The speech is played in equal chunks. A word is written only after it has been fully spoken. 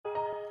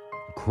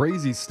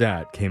Crazy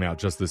stat came out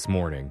just this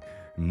morning.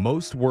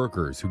 Most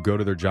workers who go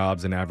to their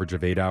jobs an average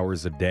of 8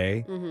 hours a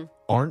day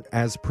aren't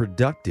as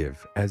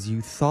productive as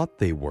you thought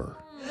they were.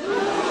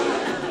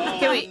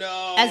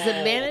 As the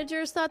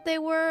managers thought they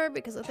were,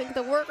 because I think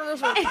the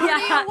workers were pretty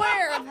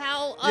aware of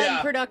how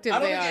unproductive they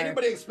are. I don't think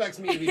anybody expects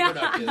me to be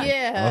productive.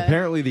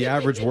 Apparently, the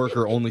average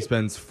worker only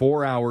spends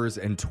 4 hours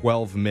and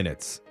 12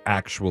 minutes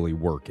actually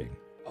working.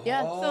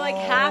 Yeah. So like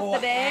half the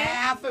day?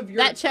 Half of your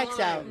That checks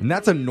out. And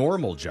that's a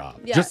normal job.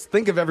 Yeah. Just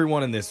think of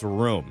everyone in this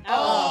room.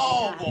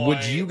 Oh, boy.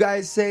 Would you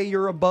guys say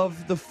you're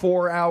above the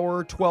 4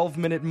 hour,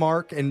 12-minute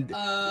mark? And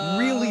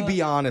really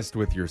be honest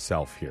with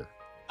yourself here.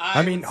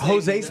 I mean, would say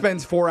Jose no.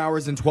 spends 4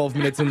 hours and 12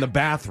 minutes in the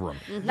bathroom.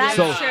 That's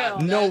so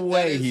true. no That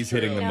way is he's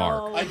true. hitting the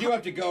mark. I do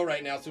have to go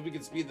right now, so we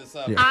can speed this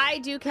up. Yeah. I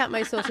do count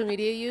my social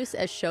media use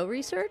as show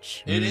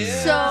research. It is.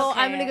 So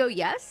I'm going to go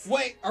yes.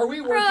 Wait, are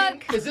we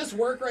working? Is this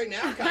work right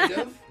now, kind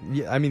of?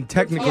 Yeah, I mean,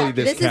 technically Yeah,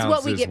 this this is counts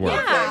what we as get work.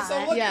 paid. Okay,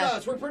 so look Yeah. at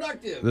us. We're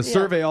productive. The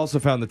survey also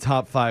found the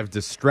top 5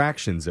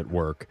 distractions at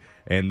work,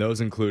 and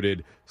those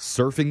included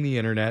surfing the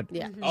internet,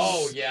 Yeah.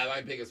 Oh, yeah,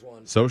 my biggest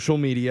one. social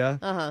media,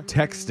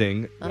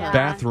 texting,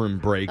 bathroom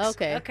breaks,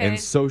 Okay. and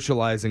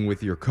socializing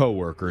with your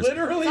coworkers.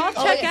 Literally, I'll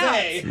check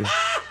Jose.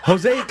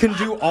 Jose can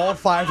do all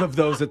 5 of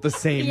those at the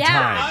same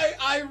time.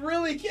 I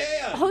really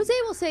can. Jose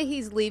will say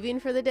he's leaving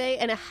for the day,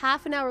 and a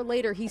half an hour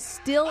later, he's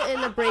still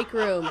in the break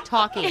room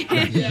talking.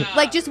 Yeah.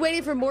 Like, just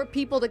waiting for more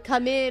people to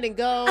come in and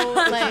go.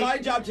 It's Like, my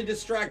job to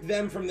distract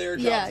them from their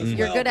jobs Yeah, as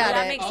you're well. good at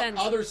That it. makes sense.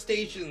 Other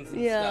stations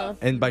and Yeah. stuff.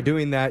 And by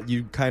doing that,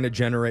 you kind of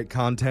generate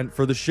content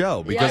for the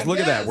show. Because Yeah, look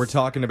at that, yes. we're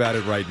talking about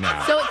it right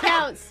now. so it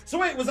counts. So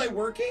wait, was I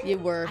working? You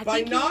were. I By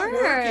think you not were.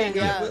 working,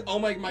 Yeah. oh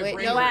my Wait,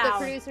 brain. no, Wow.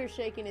 the producer's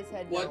shaking his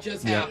head. What no.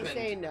 just He's happened?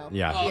 saying no.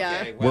 Yeah. Okay,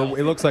 Yeah. well.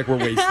 It looks like we're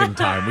wasting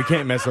time. We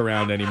can't mess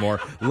around anymore.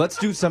 Let's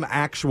do some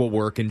actual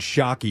work and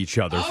shock each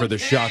other for the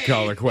shock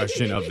collar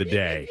question of the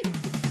day.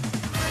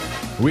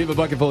 We have a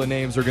bucket full of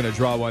names. We're going to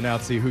draw one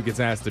out, see who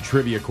gets asked a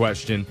trivia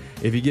question.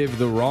 If you give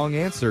the wrong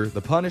answer, the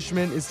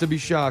punishment is to be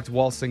shocked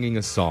while singing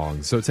a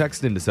song. So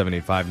text into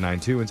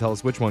 78592 and tell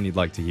us which one you'd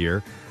like to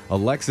hear.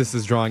 Alexis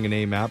is drawing a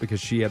name out because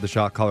she had the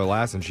shock collar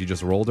last and she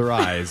just rolled her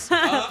eyes.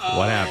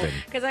 What happened?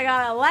 Because I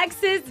got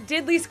Alexis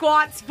Diddley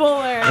Squat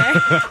Fuller.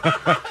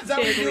 Is that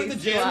what you do in the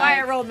gym? That's why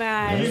I rolled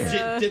my You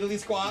eyes. diddly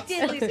squats?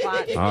 Diddley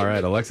Squat. All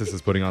right, Alexis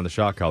is putting on the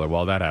shock collar.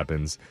 While that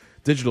happens,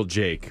 Digital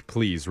Jake,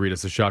 please read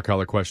us a shock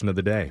collar question of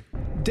the day.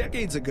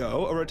 Decades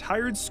ago, a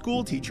retired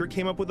school teacher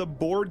came up with a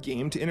board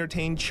game to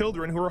entertain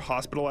children who were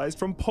hospitalized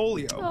from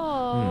polio.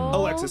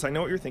 Alexis, I know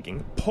what you're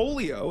thinking.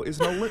 Polio is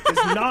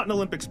not an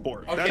Olympic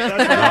sport. Okay.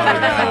 That's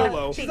not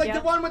polo. She's like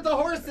the one with the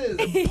horses.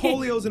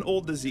 Polio is an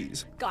old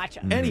disease.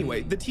 Gotcha.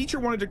 Anyway, the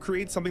teacher wanted to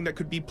create something that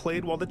could be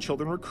played while the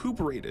children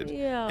recuperated.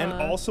 Yeah. And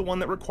also one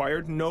that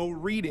required no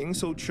reading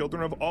so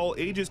children of all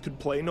ages could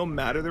play no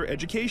matter their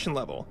education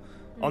level.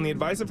 On the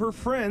advice of her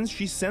friends,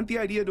 she sent the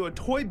idea to a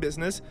toy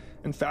business,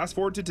 and fast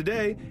forward to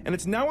today, and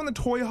it's now in the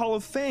Toy Hall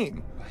of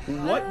Fame.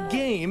 What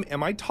game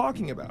am I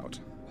talking about?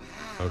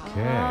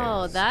 Okay.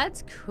 Oh,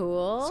 that's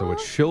cool. So a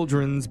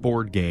children's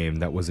board game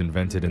that was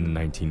invented in the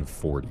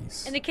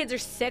 1940s. And the kids are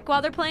sick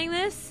while they're playing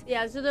this?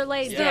 yeah, so they're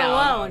laid They're down.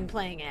 alone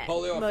playing it.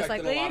 Polio most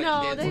affected likely. a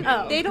lot of No,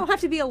 kids. they don't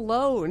have to be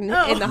alone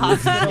Oh. in the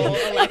hospital,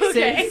 Alexis.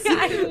 Okay,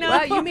 I didn't know.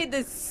 Wow, you made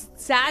this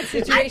sad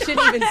situation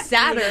even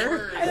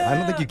sadder. I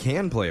don't think you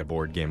can play a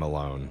board game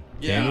alone.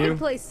 Yeah. Can You you? can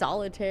play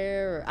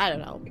solitaire, or, I don't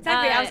know.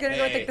 Exactly. I was going to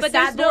go with like the But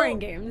sad, boring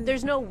game.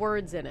 There's no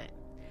words in it.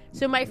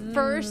 So my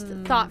first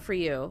thought for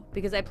you,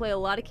 because I play a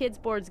lot of kids'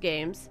 boards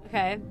games,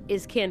 Okay.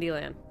 is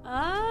Candyland.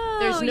 Oh,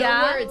 There's no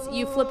yeah. words.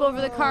 You flip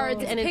over the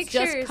cards, and it's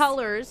just pictures.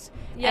 colors.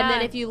 Yeah. And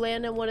then if you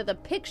land on one of the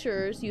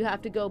pictures, you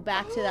have to go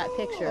back to that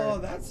picture. Oh,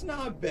 that's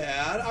not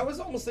bad. I was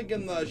almost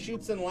thinking the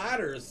Chutes and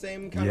Ladders,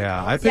 same kind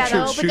Yeah, of I concept. Yeah, pictured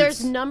no, but there's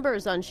Chutes-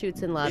 numbers on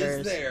Chutes and Ladders.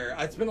 Is there?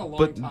 It's been a long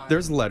But time.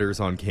 there's letters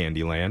on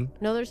Candyland.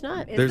 No, there's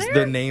not. There's there?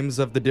 the names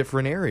of the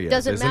different areas.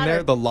 Doesn't Isn't matter.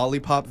 there? The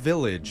Lollipop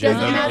Village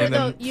Doesn't and matter, then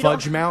though. You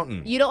Fudge don't-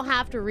 Mountain. You don't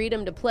have to read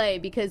them to play,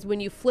 because when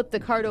you flip the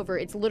card over,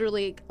 it's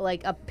literally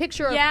like a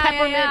picture of Yeah, yeah,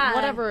 Peppermint, yeah.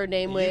 whatever her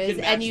name You was, can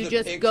and match you the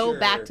just go picture.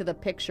 back to the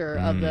picture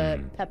of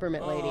the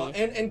Peppermint lady.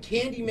 And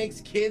candy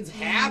makes kids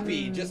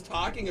happy just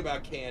talking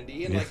about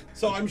candy, and like,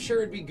 so I'm sure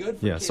it'd be good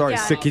for Yeah, kids. sorry,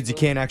 Yeah. sick kids, you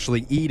can't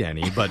actually eat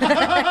any, but you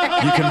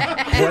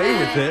can play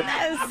with it.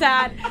 That's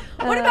sad.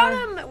 What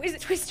about is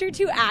Twister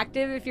too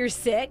active if you're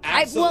sick?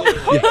 Absolutely.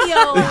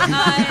 polio.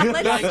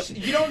 Let's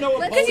Like, you don't know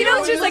what Because you know, polio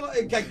it's just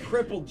is? Like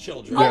crippled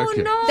children. Yeah, Oh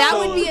okay. no! That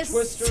So would be a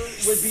Twister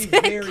would be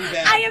very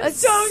bad. I am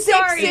so sick,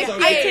 sorry. sick I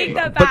kid. take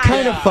that But back.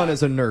 kind of fun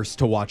as a nurse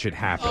to watch it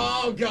happen.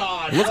 Oh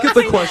God. Let's get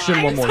the question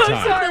I'm one more so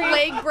time. sorry. the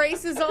leg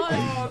braces on.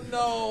 Oh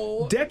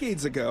no.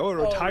 Decades ago, a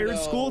retired no.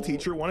 school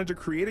teacher wanted to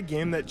create a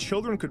game that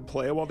children could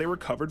play while they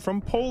recovered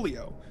from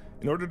polio.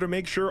 In order to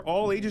make sure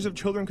all ages of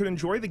children could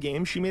enjoy the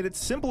game, she made it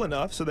simple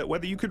enough so that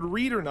whether you could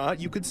read or not,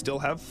 you could still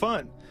have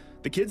fun.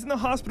 The kids in the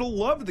hospital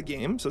loved the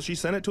game, so she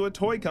sent it to a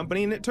toy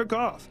company and it took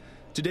off.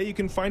 Today you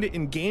can find it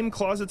in game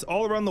closets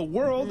all around the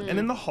world and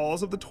in the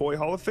halls of the Toy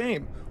Hall of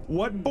Fame.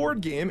 What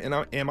board game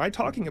am I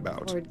talking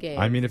about? Board game.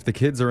 I mean, if the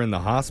kids are in the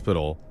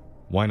hospital,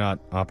 why not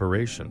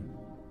Operation?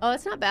 Oh,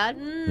 that's not bad.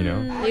 You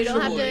know? You don't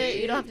have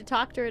Actually- to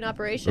talk during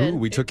operation. Ooh,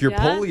 we took your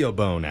polio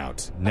bone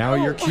out. Now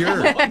you're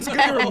cured. It's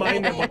good to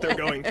remind them what they're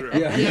going through.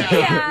 Yeah,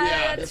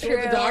 that's that's what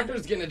the true.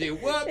 doctor's gonna do.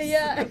 Whoops.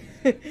 Yeah.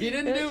 He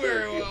didn't do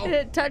very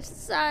well. Touch the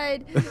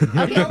side.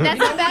 Okay, that's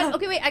not bad.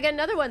 Okay, wait, I got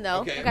another one,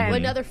 though. Okay.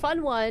 Another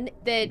fun one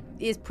that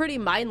is pretty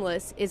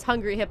mindless is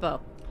Hungry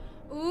Hippo.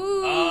 Ooh.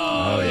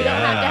 Oh, You don't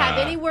have to have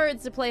any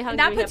words to play Hungry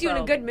that Hippo. puts you in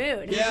a good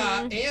mood.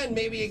 Yeah, and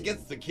maybe it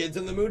gets the kids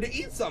in the mood to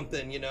eat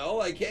something, you know?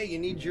 Like, hey, you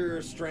need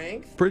your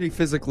strength. Pretty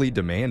physically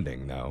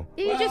demanding, though.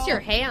 It's just your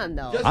hand,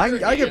 though. Just-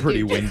 I get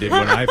pretty winded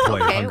when I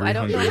play Okay, Hungry I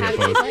don't know Hungry how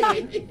you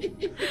Hippos.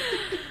 play.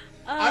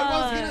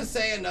 I was going to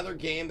say another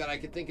game that I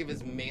could think of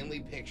as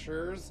mainly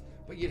pictures,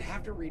 but you'd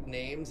have to read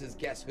names as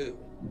Guess Who.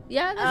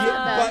 Yeah, that's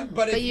not bad.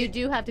 but if you you-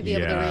 do have to be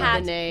able to Yeah.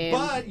 read the name.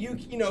 But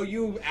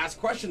you ask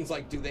questions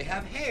like, do they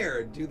have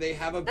hair? Do they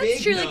have a big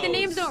That's true. nose? Like the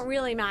names don't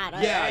really matter.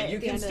 Yeah, at you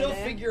the can end of still the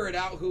day. figure it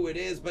out who it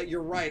is, but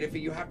you're right. If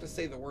you have to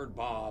say the word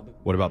Bob,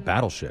 What about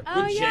Battleship?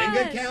 Oh, would yeah.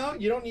 Jenga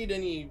count? You don't need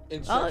any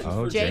instructions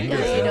Oh, for Jenga,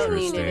 Jenga. you don't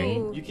need interesting.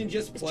 any. You can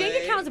just Does play.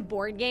 Jenga count as a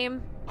board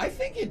game? I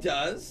think it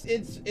does.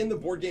 It's in the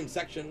board game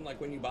section,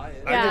 like when you buy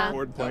it. I Yeah. get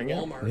bored At playing it.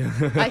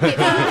 Walmart. I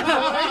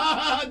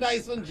can't.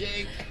 Nice one,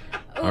 Jake.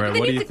 Oh, All right, but then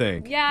what do you have to-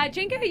 think? Yeah,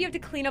 Jenga, you have to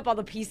clean up all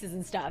the pieces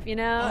and stuff, you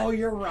know? Oh,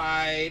 you're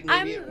right.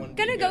 Maybe it I'm wouldn't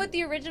gonna be go good. with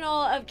the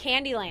original of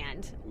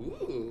Candyland.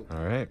 Ooh.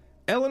 All right.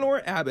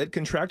 Eleanor Abbott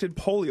contracted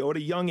polio at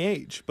a young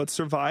age, but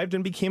survived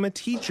and became a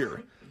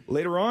teacher.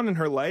 Later on in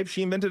her life,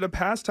 she invented a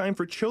pastime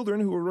for children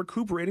who were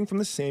recuperating from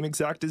the same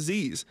exact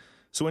disease.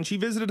 So when she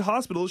visited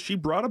hospitals, she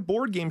brought a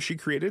board game she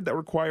created that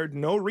required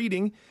no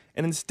reading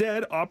and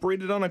instead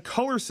operated on a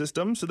color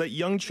system so that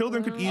young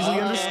children could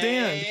easily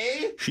understand.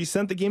 She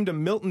sent the game to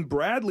Milton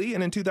Bradley,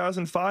 and in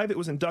 2005, it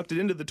was inducted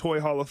into the Toy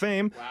Hall of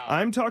Fame.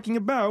 I'm talking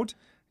about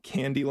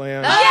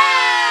Candyland. All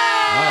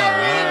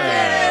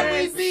right.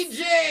 We beat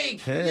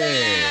Jake.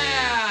 Hey.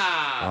 Yeah.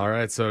 All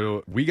right,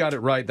 so we got it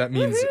right. That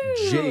means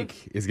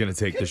Jake is going to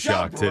take the Good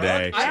shock job, Brooke.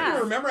 today. I Yeah.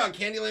 didn't remember how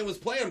Candyland was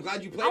played. I'm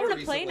glad you played I it wanna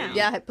recently. play now.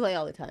 Yeah, I play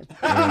all the time.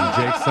 And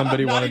Jake,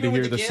 somebody Not wanted to even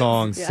hear with the the kids?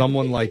 song Yeah.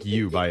 Someone Like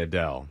You by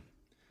Adele.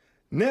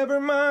 Never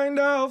mind,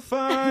 I'll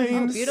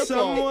find beautiful.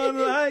 someone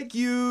like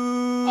you.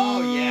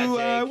 Oh, yeah, Jake.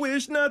 I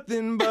wish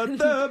nothing but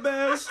the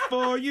best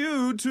for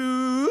you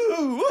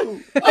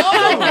too. Oh,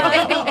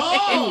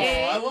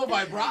 I love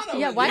vibrato.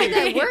 Yeah, in why did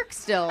there. that work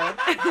still?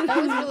 That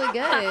was really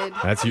good.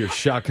 That's your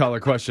shock collar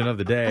question of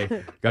the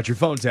day. Got your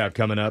phone tap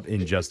coming up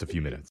in just a few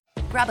minutes.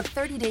 Grab a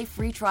 30-day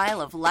free trial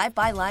of Live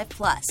by Live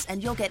Plus,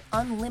 and you'll get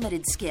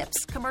unlimited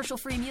skips,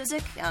 commercial-free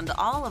music, and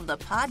all of the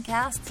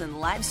podcasts and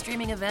live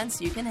streaming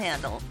events you can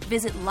handle.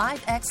 Visit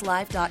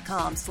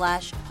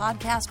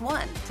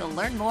livexlive.com/podcast1 to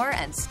learn more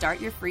and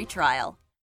start your free trial.